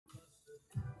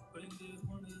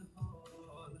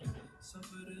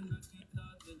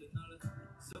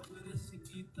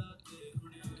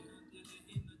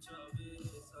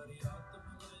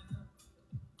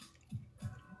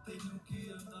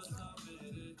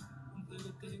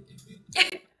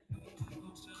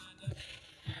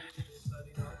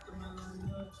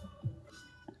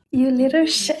You little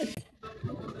shit.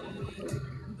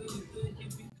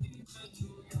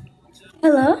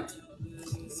 Hello?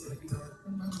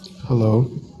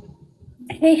 Hello,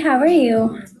 Hey, how are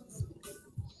you?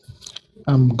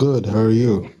 I'm good. How are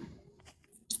you?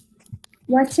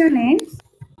 What's your name?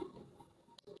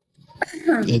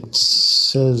 It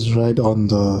says right on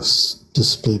the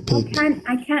display pic.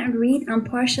 I can't read. I'm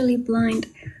partially blind.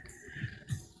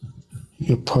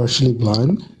 You're partially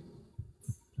blind?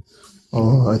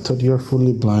 Oh, I thought you were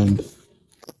fully blind.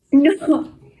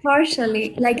 No,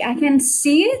 partially. Like I can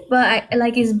see it, but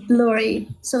like it's blurry.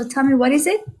 So tell me, what is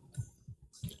it?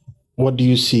 What do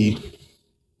you see?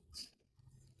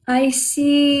 I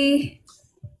see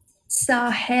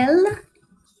Sahel.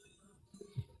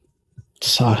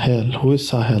 Sahel. Who is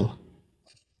Sahel?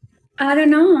 I don't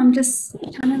know. I'm just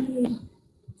trying to read.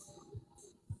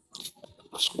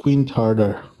 Squint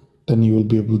harder, then you will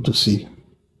be able to see.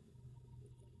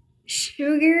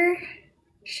 Sugar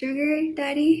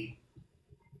daddy.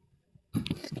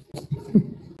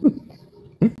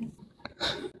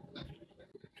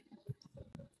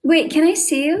 Wait, can I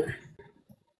see you?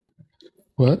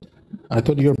 What? I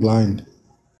thought you're blind.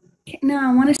 No,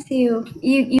 I want to see you.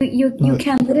 You No,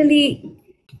 can literally,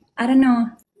 I don't know,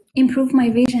 improve my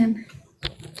vision.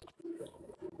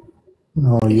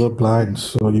 no, you're blind,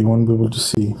 so you won't be able to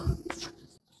see.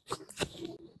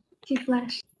 She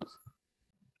flashed.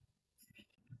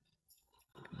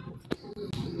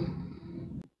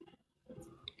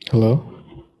 Hello?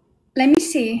 Let me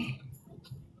see.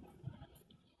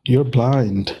 You're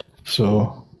blind,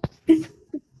 so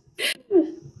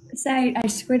Sorry, I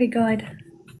swear to God.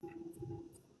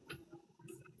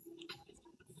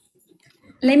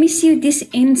 Let me see you this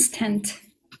instant.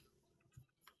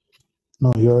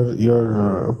 no,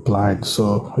 you're blind,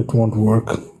 so it won't work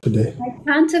today. I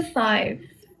count to 5.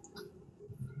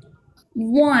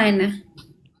 1,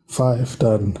 5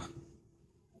 done.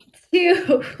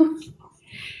 2.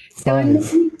 Don't make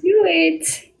 5, me do it.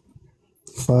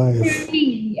 5,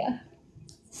 3,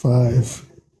 5,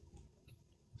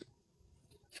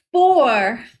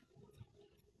 4,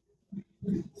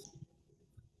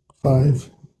 5.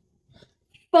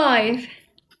 5.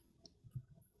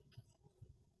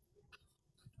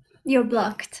 You're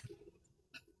blocked.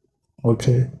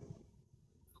 Okay.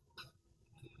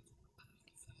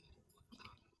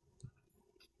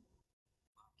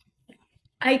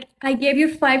 I gave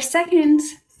you 5 seconds.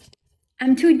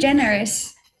 I'm too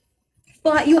generous.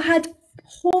 But you had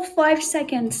whole 5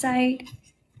 seconds, Said.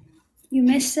 You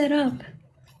messed it up.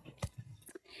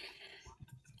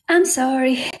 I'm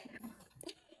sorry.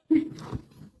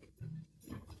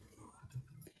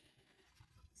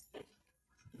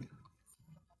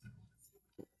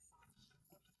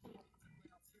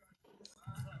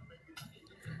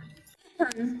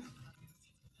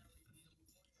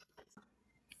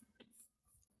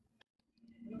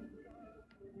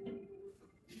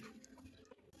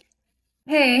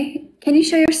 Hey, can you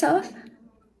show yourself?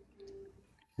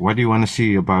 What do you want to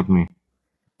see about me?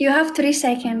 You have 3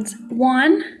 seconds.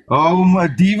 1, Oh, my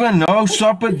diva, no,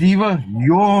 stop it, diva.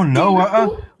 Yo,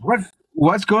 no, 2,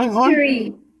 what's going on?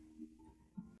 3.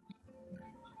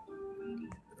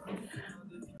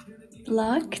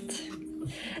 Blocked.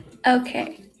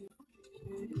 Okay.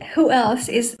 Who else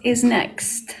is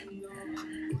next?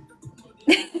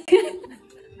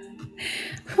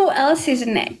 Who else is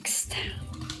next?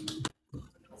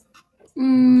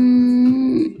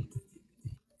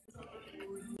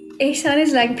 Ishan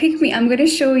is like, pick me. I'm gonna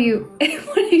show you.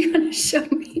 What are you gonna show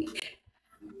me?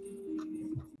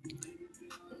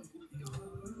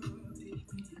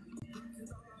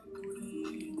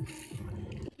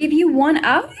 Give you 1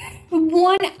 hour?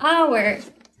 1 hour.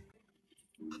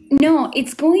 No,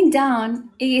 it's going down.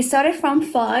 It started from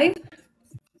 5.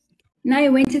 Now it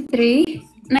went to 3.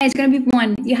 Now it's gonna be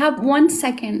 1. You have 1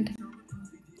 second.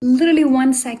 Literally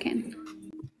 1 second.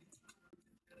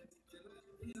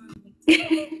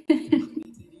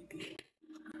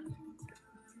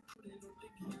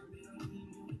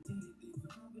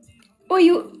 Oh,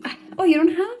 you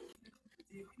don't have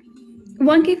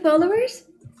 1K followers?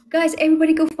 Guys,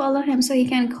 everybody go follow him so he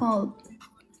can call.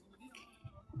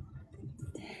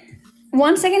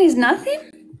 1 second is nothing?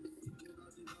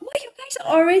 Well, you guys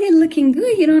are already looking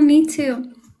good. You don't need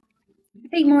to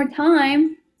take more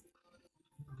time.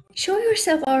 Show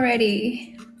yourself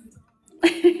already.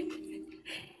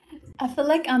 I feel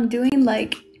like I'm doing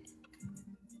like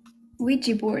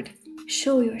Ouija board.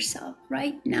 Show yourself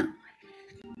right now.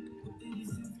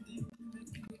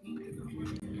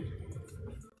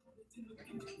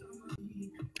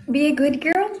 Be a good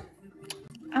girl.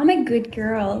 I'm a good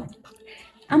girl.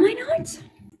 Am I not?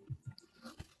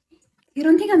 You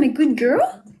don't think I'm a good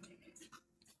girl?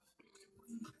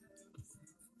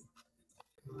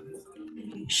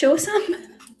 Show some?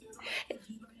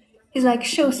 He's like,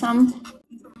 show some.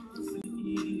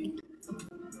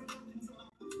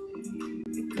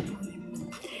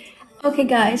 Okay,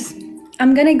 guys,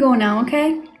 I'm gonna go now,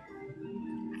 okay?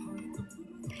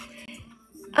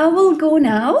 I will go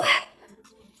now.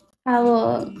 I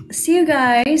will see you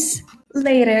guys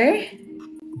later.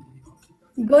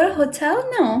 Go to hotel?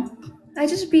 No, I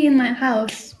just be in my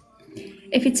house,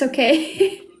 if it's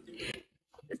okay.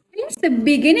 Since the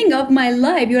beginning of my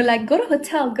life, you're like, go to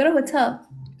hotel, go to hotel.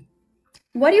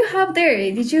 What do you have there?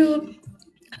 Did you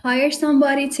hire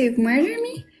somebody to murder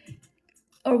me?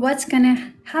 Or what's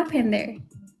gonna happen there?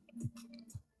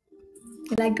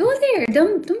 You're like, go there,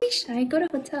 don't be shy, go to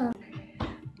hotel.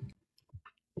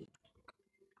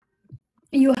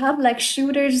 You have like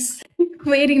shooters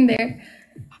waiting there.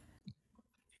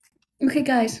 Okay,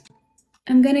 guys,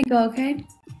 I'm gonna go, okay?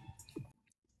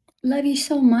 Love you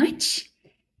so much.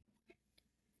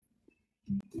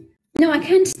 No, I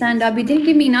can't stand up. You didn't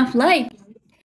give me enough light.